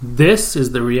This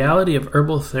is the Reality of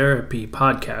Herbal Therapy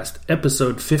podcast,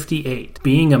 episode 58,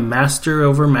 Being a Master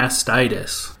Over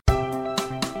Mastitis.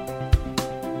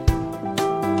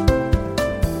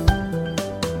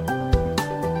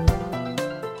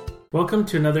 Welcome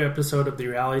to another episode of the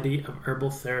Reality of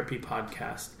Herbal Therapy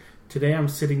podcast. Today I'm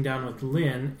sitting down with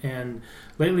Lynn, and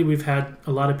lately we've had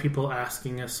a lot of people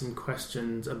asking us some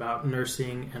questions about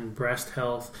nursing and breast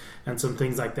health and some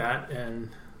things like that, and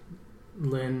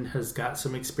Lynn has got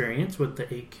some experience with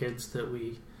the 8 kids that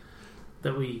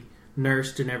we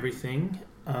nursed and everything.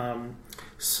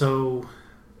 So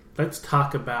let's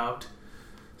talk about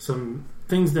some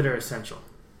things that are essential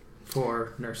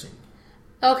for nursing.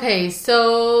 Okay,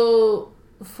 so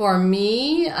for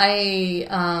me, I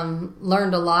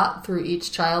learned a lot through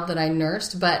each child that I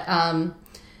nursed, but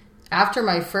after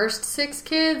my first 6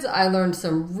 kids, I learned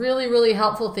some really, really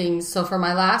helpful things. So for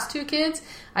my last 2 kids,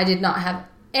 I did not have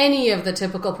any of the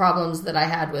typical problems that I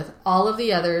had with all of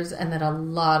the others and that a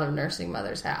lot of nursing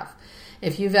mothers have.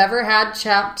 If you've ever had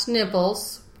chapped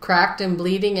nipples, cracked and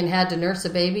bleeding, and had to nurse a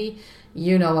baby,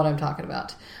 you know what I'm talking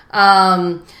about.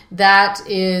 That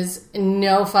is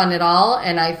no fun at all,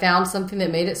 and I found something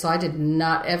that made it so I did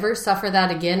not ever suffer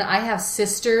that again. I have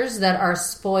sisters that are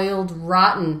spoiled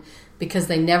rotten because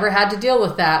they never had to deal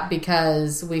with that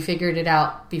because we figured it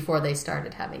out before they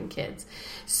started having kids.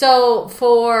 So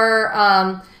for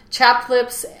chapped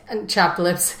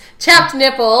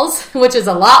nipples, which is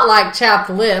a lot like chapped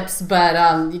lips,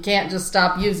 but you can't just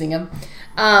stop using them.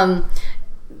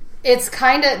 It's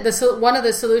kind of one of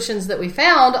the solutions that we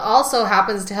found also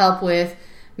happens to help with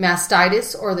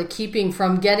mastitis, or the keeping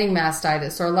from getting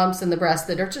mastitis, or lumps in the breast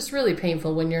that are just really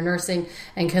painful when you're nursing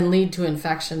and can lead to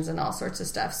infections and all sorts of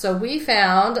stuff. So we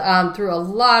found through a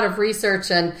lot of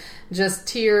research and just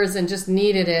tears and just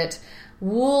needed it,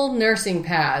 wool nursing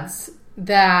pads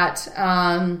that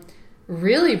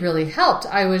really, really helped.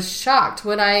 I was shocked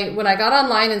when I got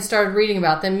online and started reading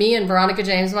about them. Me and Veronica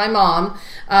James, my mom,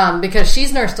 because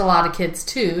she's nursed a lot of kids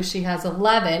too. She has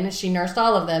 11. She nursed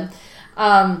all of them.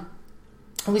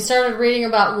 We started reading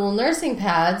about wool nursing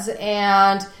pads,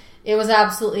 and it was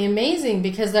absolutely amazing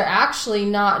because they're actually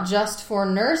not just for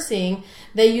nursing.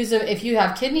 They use them if you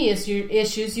have kidney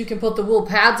issues. You can put the wool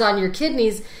pads on your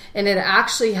kidneys, and it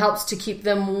actually helps to keep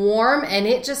them warm, and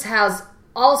it just has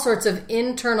all sorts of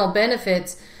internal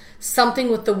benefits. Something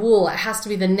with the wool, it has to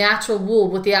be the natural wool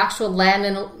with the actual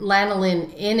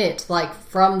lanolin in it, like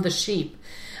from the sheep.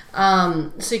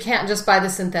 So you can't just buy the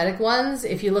synthetic ones.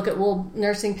 If you look at wool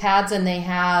nursing pads and they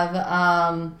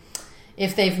have,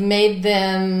 if they've made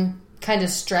them kind of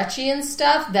stretchy and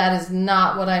stuff, that is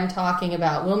not what I'm talking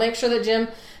about. We'll make sure that Jim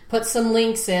puts some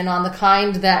links in on the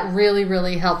kind that really,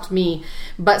 really helped me.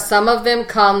 But some of them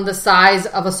come the size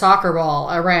of a soccer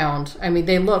ball around. I mean,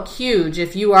 they look huge.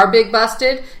 If you are big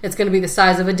busted, it's going to be the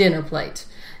size of a dinner plate.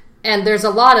 And there's a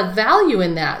lot of value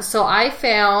in that. So I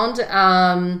found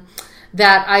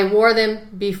that I wore them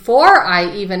before I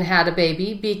even had a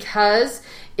baby because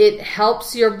it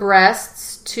helps your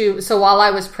breasts to, so while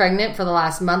I was pregnant for the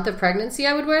last month of pregnancy,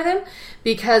 I would wear them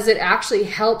because it actually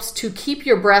helps to keep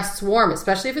your breasts warm,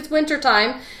 especially if it's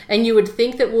wintertime, and you would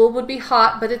think that wool would be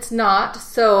hot, but it's not.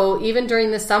 So even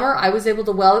during the summer, I was able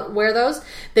to wear those.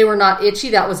 They were not itchy.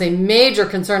 That was a major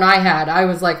concern I had. I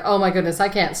was like, oh my goodness, I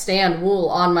can't stand wool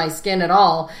on my skin at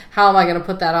all. How am I going to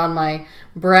put that on my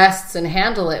breasts and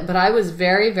handle it? But I was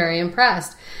very, very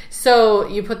impressed. So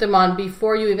you put them on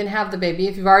before you even have the baby.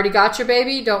 If you've already got your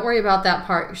baby, don't worry about that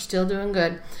part. You're still doing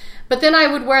good. But then I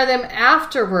would wear them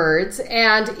afterwards,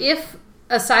 and if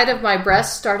a side of my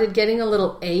breast started getting a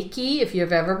little achy, if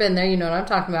you've ever been there, you know what I'm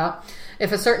talking about.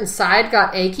 If a certain side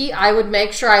got achy, I would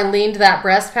make sure I leaned that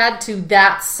breast pad to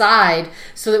that side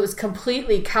so that it was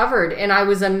completely covered. And I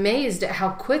was amazed at how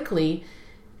quickly,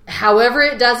 however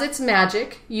it does its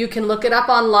magic, you can look it up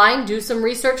online, do some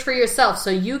research for yourself so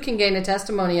you can gain a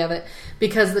testimony of it,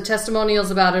 because the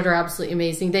testimonials about it are absolutely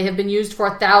amazing. They have been used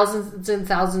for thousands and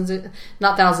thousands,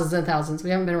 not thousands and thousands,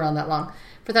 we haven't been around that long,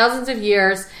 for thousands of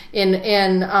years in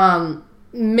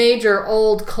major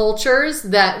old cultures.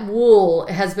 That wool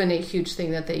has been a huge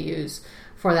thing that they use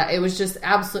for that. It was just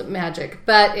absolute magic.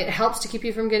 But it helps to keep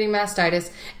you from getting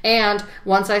mastitis. And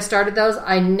once I started those,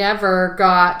 I never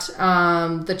got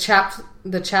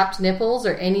the chapped nipples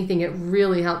or anything. It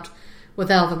really helped with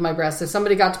the health of my breasts. If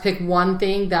somebody got to pick one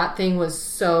thing, that thing was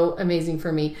so amazing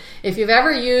for me. If you've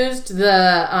ever used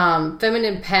the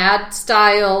feminine pad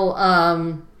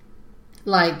style,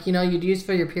 like, you know, you'd use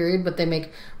for your period, but they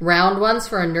make round ones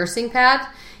for a nursing pad.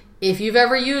 If you've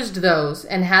ever used those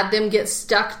and had them get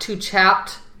stuck to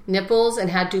chapped nipples and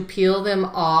had to peel them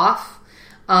off,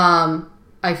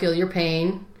 I feel your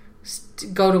pain.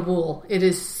 go to wool. It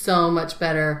is so much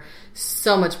better.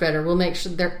 So much better. We'll make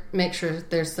sure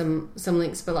there's some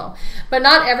links below. But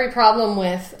not every problem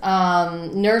with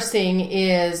nursing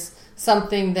is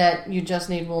something that you just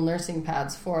need wool nursing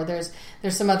pads for. There's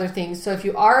some other things. So if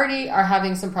you already are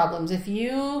having some problems, if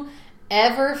you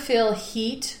ever feel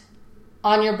heat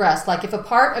on your breast, like if a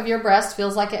part of your breast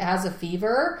feels like it has a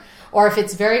fever, or if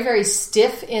it's very, very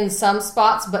stiff in some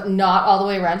spots but not all the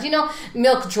way around. You know,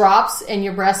 milk drops and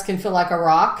your breast can feel like a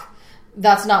rock.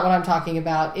 That's not what I'm talking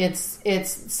about. It's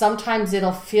sometimes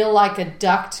it'll feel like a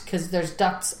duct, because there's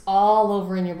ducts all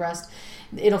over in your breast.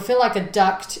 It'll feel like a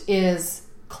duct is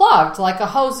clogged, like a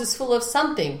hose is full of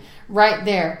something right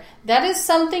there. That is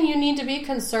something you need to be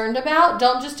concerned about.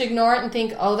 Don't just ignore it and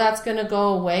think, oh, that's going to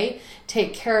go away.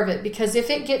 Take care of it, because if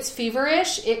it gets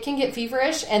feverish, it can get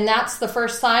feverish, and that's the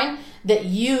first sign that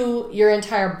your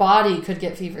entire body could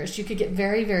get feverish. You could get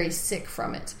very, very sick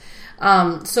from it.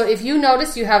 So if you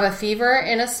notice you have a fever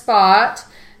in a spot,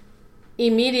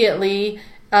 immediately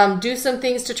do some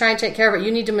things to try and take care of it.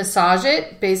 You need to massage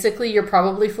it. Basically, you're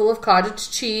probably full of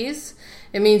cottage cheese.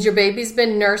 It means your baby's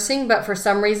been nursing, but for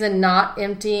some reason not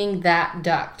emptying that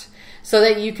duct, so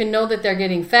that you can know that they're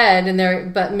getting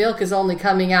fed, but milk is only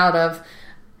coming out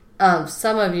of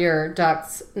some of your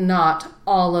ducts, not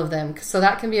all of them. So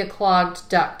that can be a clogged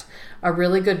duct. A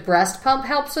really good breast pump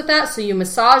helps with that. So you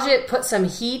massage it, put some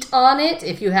heat on it.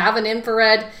 If you have an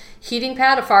infrared heating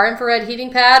pad, a far infrared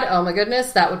heating pad, oh my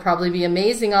goodness, that would probably be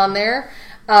amazing on there.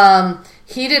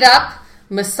 Heat it up,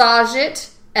 massage it,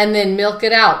 and then milk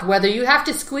it out. Whether you have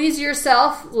to squeeze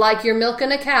yourself like you're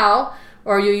milking a cow,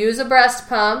 or you use a breast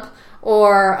pump,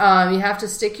 or you have to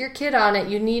stick your kid on it,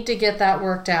 you need to get that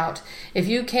worked out. If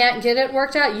you can't get it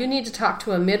worked out, you need to talk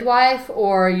to a midwife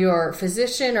or your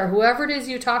physician or whoever it is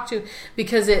you talk to,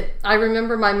 because I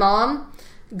remember my mom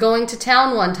going to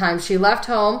town one time. She left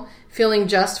home feeling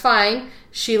just fine.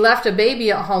 She left a baby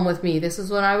at home with me. This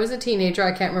is when I was a teenager.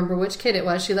 I can't remember which kid it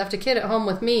was. She left a kid at home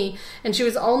with me, and she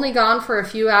was only gone for a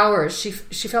few hours. She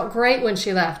felt great when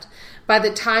she left. By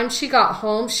the time she got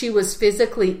home, she was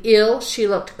physically ill. She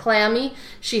looked clammy.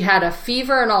 She had a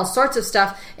fever and all sorts of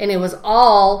stuff, and it was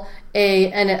all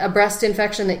a breast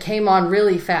infection that came on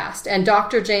really fast. And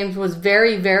Dr. James was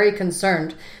very, very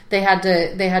concerned. They had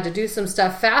to do some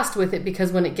stuff fast with it,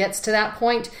 because when it gets to that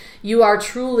point, you are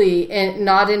truly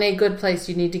not in a good place.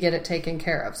 You need to get it taken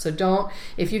care of. So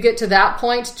if you get to that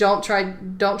point, don't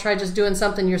try just doing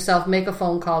something yourself. Make a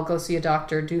phone call, go see a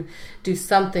doctor, do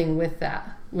something with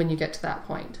that when you get to that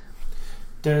point.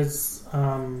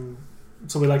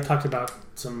 So we talked about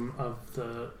some of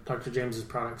the Dr. James's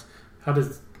products. How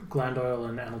does gland oil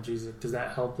and analgesic, does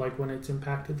that help when it's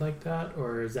impacted like that,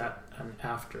 or is that an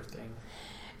after thing?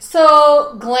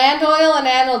 So gland oil and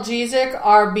analgesic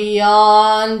are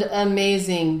beyond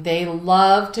amazing. They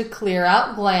love to clear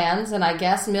out glands, and I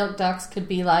guess milk ducts could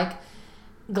be like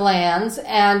glands,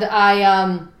 and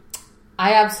I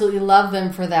absolutely love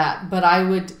them for that. But I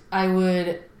would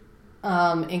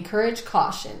encourage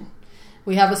caution.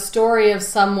 We have a story of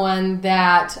someone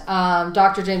that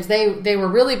Dr. James, they were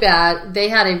really bad. They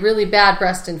had a really bad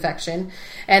breast infection,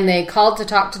 and they called to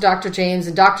talk to Dr. James,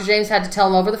 and Dr. James had to tell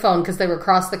them over the phone, because they were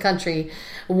across the country,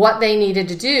 what they needed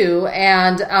to do.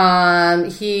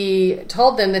 And he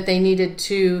told them that they needed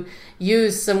to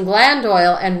use some gland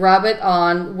oil and rub it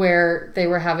on where they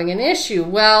were having an issue.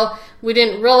 Well, he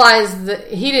didn't realize that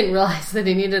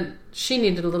she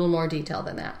needed a little more detail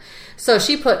than that. So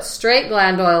she put straight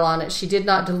gland oil on it. She did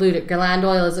not dilute it. Gland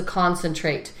oil is a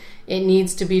concentrate. It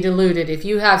needs to be diluted. If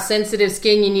you have sensitive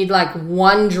skin, you need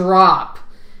 1 drop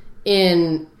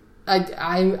in.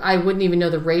 I wouldn't even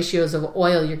know the ratios of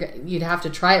oil. You'd have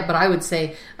to try it, but I would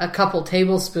say a couple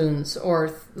tablespoons, or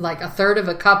a third of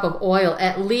a cup of oil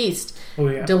at least. Oh,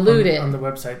 yeah. Dilute it. On the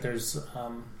website, there's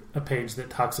a page that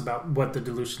talks about what the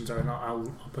dilutions are, and I'll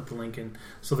put the link in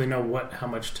so they know how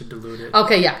much to dilute it.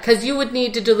 Okay, yeah, because you would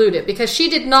need to dilute it, because she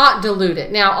did not dilute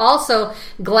it. Now, also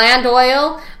gland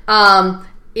oil.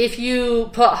 If you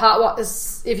put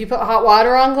hot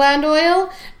water on gland oil,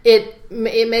 it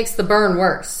makes the burn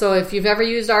worse. So if you've ever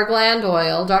used our gland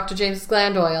oil, Dr. James'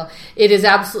 gland oil, it is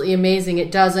absolutely amazing.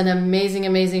 It does an amazing,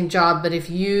 amazing job. But if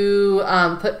you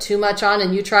put too much on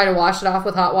and you try to wash it off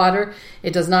with hot water,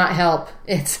 it does not help.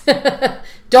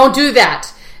 Don't do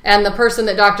that. And the person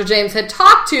that Dr. James had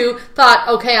talked to thought,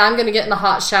 okay, I'm going to get in the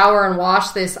hot shower and wash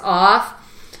this off.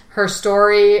 Her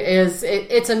story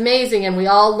it's amazing, and we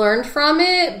all learned from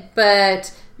it,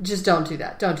 but just don't do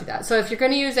that. Don't do that. So if you're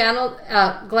going to use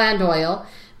gland oil,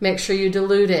 make sure you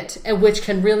dilute it, and which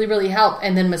can really, really help.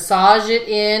 And then massage it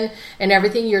in and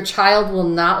everything. Your child will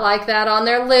not like that on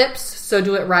their lips, so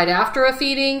do it right after a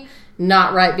feeding,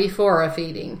 not right before a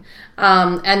feeding.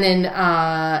 And then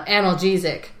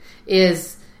analgesic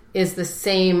is the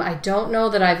same. I don't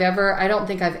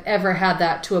think I've ever had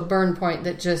that to a burn point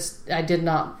that just I did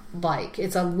not like.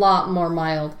 It's a lot more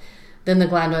mild than the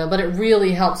gland oil, but it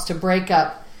really helps to break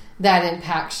up that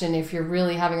impaction if you're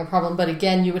really having a problem. But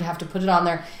again, you would have to put it on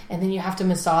there, and then you have to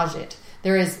massage it.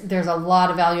 There's a lot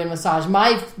of value in massage.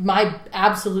 My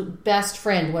absolute best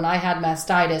friend when I had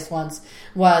mastitis once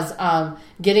was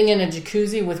getting in a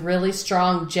jacuzzi with really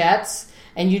strong jets,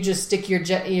 and you just stick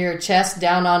your chest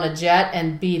down on a jet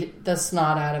and beat the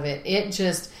snot out of it.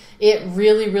 It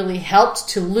really, really helped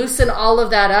to loosen all of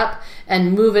that up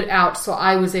and move it out. So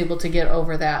I was able to get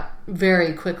over that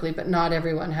very quickly, but not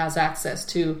everyone has access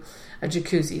to a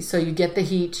jacuzzi. So you get the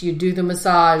heat, you do the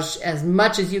massage as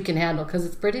much as you can handle because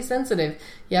it's pretty sensitive.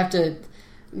 You have to,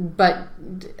 but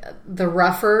the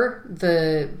rougher,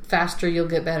 the faster you'll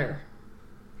get better.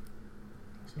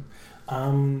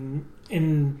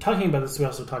 In talking about this, we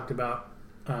also talked about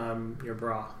your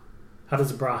bra. How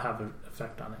does a bra have an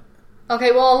effect on it?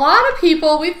 Okay, well, a lot of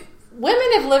people,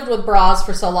 women have lived with bras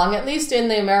for so long, at least in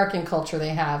the American culture they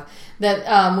have,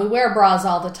 that we wear bras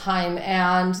all the time.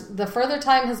 And the further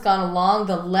time has gone along,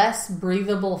 the less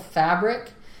breathable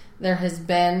fabric there has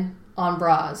been on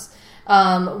bras.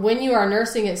 When you are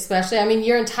nursing especially, I mean,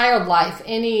 your entire life,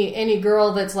 any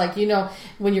girl that's like,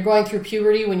 when you're going through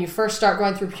puberty, when you first start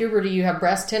going through puberty, you have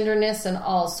breast tenderness and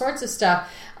all sorts of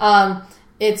stuff.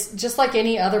 It's just like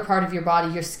any other part of your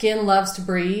body. Your skin loves to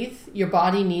breathe. Your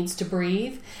body needs to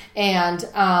breathe. And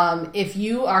if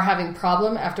you are having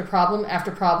problem after problem after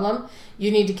problem,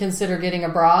 you need to consider getting a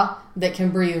bra that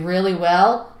can breathe really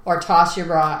well, or toss your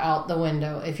bra out the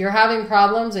window. If you're having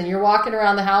problems and you're walking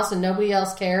around the house and nobody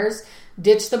else cares,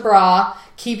 ditch the bra.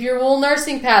 Keep your wool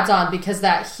nursing pads on, because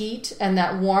that heat and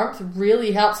that warmth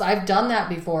really helps. I've done that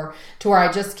before, to where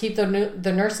I just keep the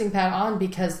nursing pad on,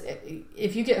 because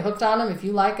if you get hooked on them, if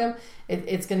you like them,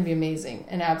 it's going to be amazing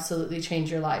and absolutely change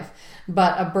your life.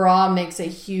 But a bra makes a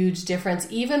huge difference.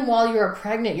 Even while you're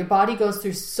pregnant, your body goes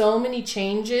through so many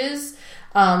changes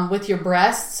with your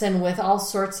breasts and with all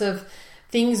sorts of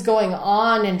things going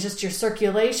on, and just your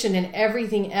circulation and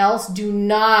everything else. Do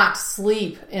not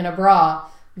sleep in a bra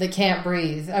that can't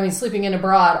breathe. I mean, sleeping in a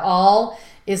bra at all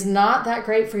is not that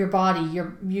great for your body.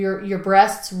 Your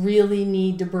breasts really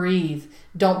need to breathe.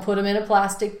 Don't put them in a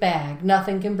plastic bag.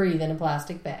 Nothing can breathe in a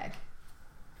plastic bag.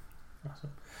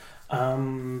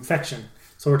 Awesome. Infection.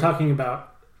 So we're talking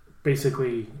about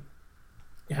basically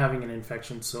having an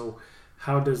infection. So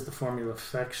how does the formula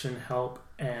Fection help?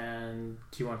 And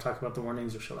do you want to talk about the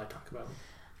warnings, or shall I talk about them?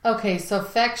 Okay, so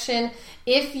Fection,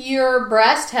 if your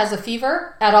breast has a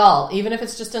fever at all, even if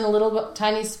it's just in a little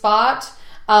tiny spot,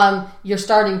 you're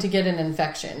starting to get an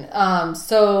infection.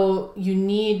 So you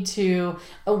need to,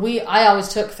 I always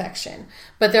took Fection,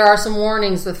 but there are some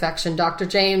warnings with Fection. Dr.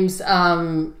 James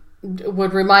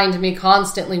would remind me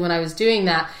constantly when I was doing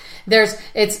that.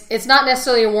 It's not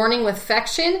necessarily a warning with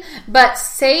Fection, but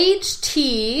sage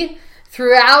tea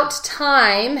throughout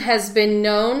time has been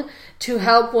known to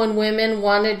help when women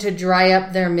wanted to dry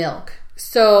up their milk.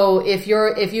 So if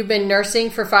you've been nursing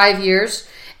for 5 years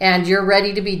and you're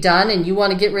ready to be done and you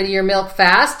want to get rid of your milk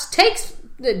fast,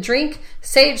 drink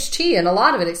sage tea, and a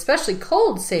lot of it, especially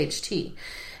cold sage tea.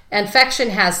 And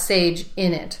Fection has sage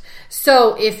in it.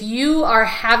 So if you are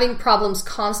having problems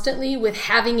constantly with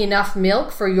having enough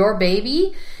milk for your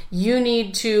baby, you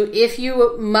need to, if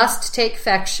you must take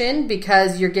Fection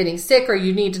because you're getting sick, or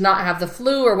you need to not have the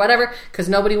flu or whatever, because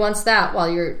nobody wants that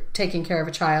while you're taking care of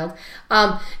a child,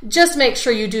 just make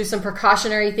sure you do some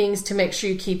precautionary things to make sure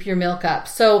you keep your milk up.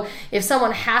 So if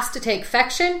someone has to take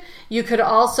Fection, you could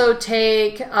also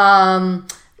take,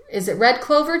 is it red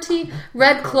clover tea?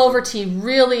 Red clover tea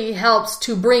really helps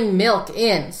to bring milk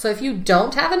in. So if you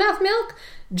don't have enough milk,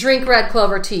 drink red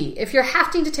clover tea. If you're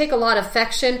having to take a lot of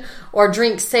Fection, or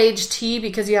drink sage tea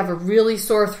because you have a really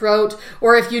sore throat,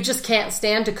 or if you just can't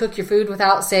stand to cook your food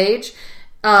without sage,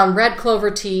 red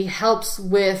clover tea helps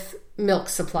with milk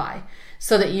supply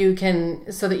so that you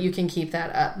can keep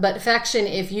that up. But Fection,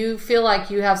 if you feel like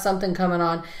you have something coming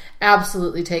on,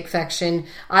 absolutely take Fection.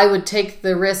 I would take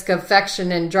the risk of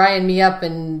Fection and drying me up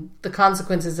and the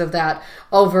consequences of that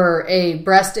over a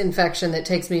breast infection that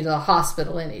takes me to the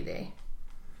hospital any day.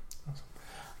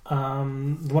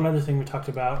 One other thing we talked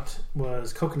about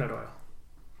was coconut oil.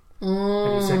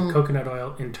 And you said coconut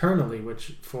oil internally,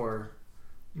 which for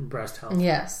breast health.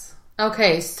 Yes.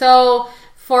 Okay, so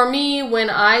For me, when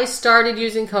I started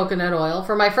using coconut oil,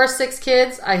 for my first 6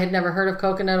 kids, I had never heard of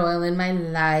coconut oil in my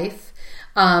life.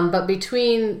 But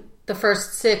between the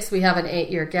first 6, we have an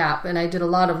 8-year gap. And I did a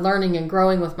lot of learning and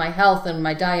growing with my health and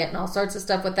my diet and all sorts of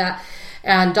stuff with that.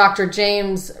 And Dr.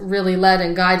 James really led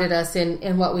and guided us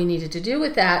in what we needed to do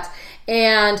with that.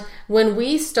 And when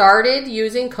we started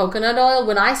using coconut oil,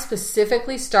 when I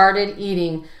specifically started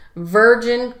eating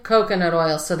virgin coconut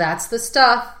oil, so that's the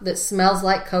stuff that smells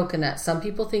like coconut. Some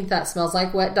people think that smells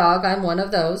like wet dog. I'm one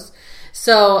of those.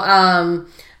 So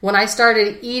when I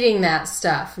started eating that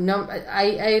stuff,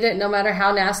 I ate it no matter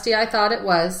how nasty I thought it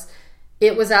was.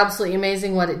 It was absolutely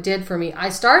amazing what it did for me. I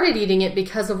started eating it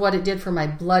because of what it did for my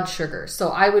blood sugar. So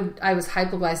I was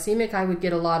hypoglycemic. I would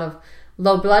get a lot of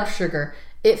low blood sugar.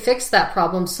 It fixed that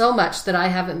problem so much that I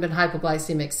haven't been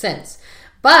hypoglycemic since.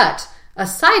 But a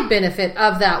side benefit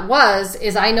of that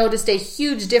is I noticed a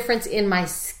huge difference in my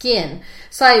skin.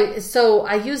 So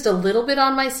I used a little bit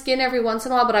on my skin every once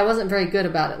in a while, but I wasn't very good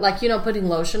about it. Like, putting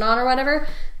lotion on or whatever.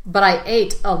 But I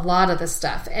ate a lot of the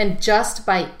stuff. And just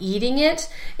by eating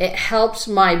it, it helped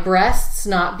my breasts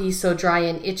not be so dry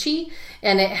and itchy.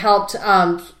 And it helped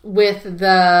with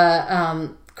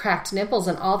the cracked nipples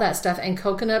and all that stuff. And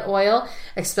coconut oil,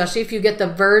 especially if you get the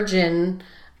virgin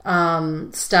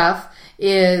stuff,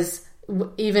 is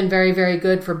even very, very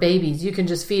good for babies. You can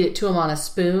just feed it to them on a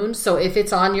spoon. So if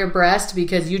it's on your breast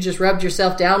because you just rubbed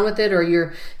yourself down with it or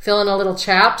you're feeling a little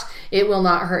chapped, it will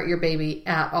not hurt your baby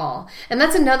at all. And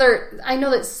that's I know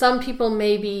that some people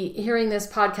may be hearing this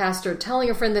podcast or telling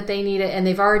a friend that they need it and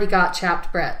they've already got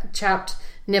chapped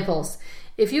nipples.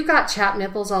 If you've got chapped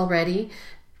nipples already,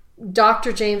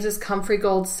 Dr. James's Comfrey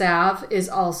Gold Salve is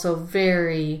also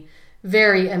very,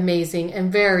 very amazing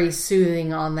and very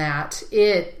soothing on that.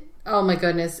 Oh my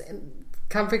goodness,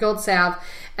 Comfrey Gold Salve.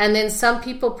 And then some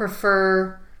people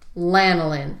prefer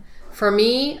lanolin. For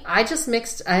me, I just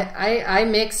mixed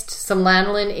some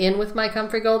lanolin in with my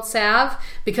Comfrey Gold Salve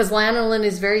because lanolin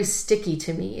is very sticky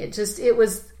to me.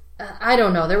 I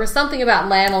don't know. There was something about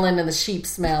lanolin and the sheep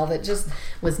smell that just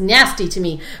was nasty to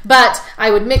me. But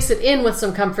I would mix it in with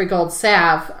some Comfrey Gold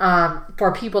Salve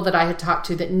for people that I had talked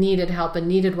to that needed help and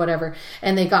needed whatever.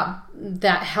 And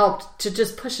that helped to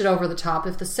just push it over the top.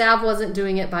 If the salve wasn't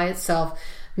doing it by itself,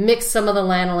 mix some of the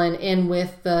lanolin in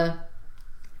with the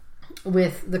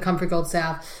Comfrey Gold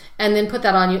Salve and then put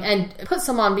that on you and put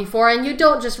some on before. And you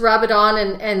don't just rub it on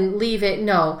and leave it.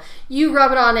 No, you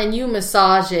rub it on and you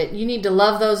massage it. You need to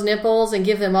love those nipples and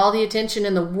give them all the attention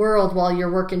in the world while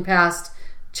you're working past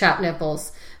chapped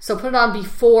nipples. So put it on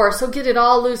before. So get it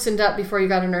all loosened up before you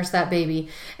got to nurse that baby.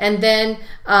 And then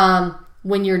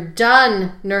when you're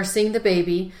done nursing the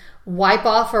baby, wipe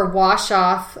off or wash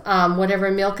off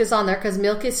whatever milk is on there because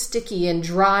milk is sticky and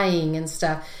drying and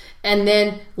stuff. And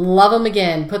then love them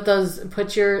again.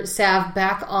 Put your salve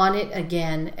back on it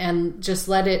again and just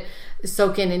let it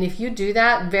soak in. And if you do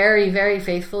that very, very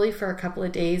faithfully for a couple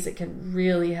of days, it can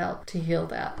really help to heal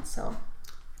that. So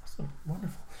awesome.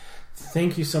 Wonderful.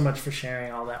 Thank you so much for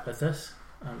sharing all that with us.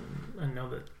 I know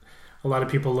that a lot of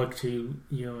people look to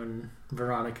you and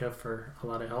Veronica for a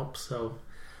lot of help. So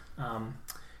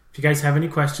if you guys have any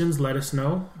questions, let us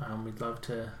know. We'd love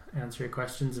to answer your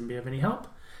questions and be of any help.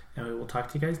 And we will talk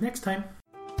to you guys next time.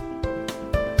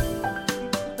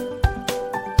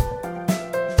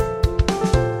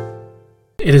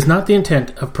 It is not the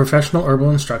intent of professional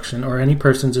herbal instruction or any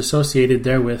persons associated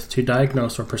therewith to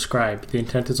diagnose or prescribe. The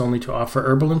intent is only to offer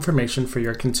herbal information for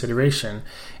your consideration.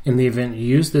 In the event you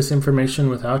use this information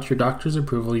without your doctor's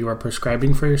approval, you are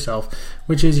prescribing for yourself,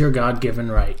 which is your God-given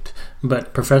right.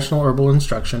 But professional herbal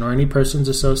instruction or any persons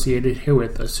associated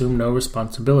herewith assume no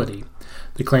responsibility.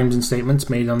 The claims and statements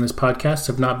made on this podcast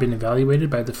have not been evaluated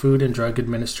by the Food and Drug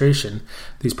Administration.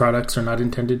 These products are not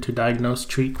intended to diagnose,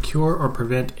 treat, cure, or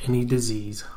prevent any disease.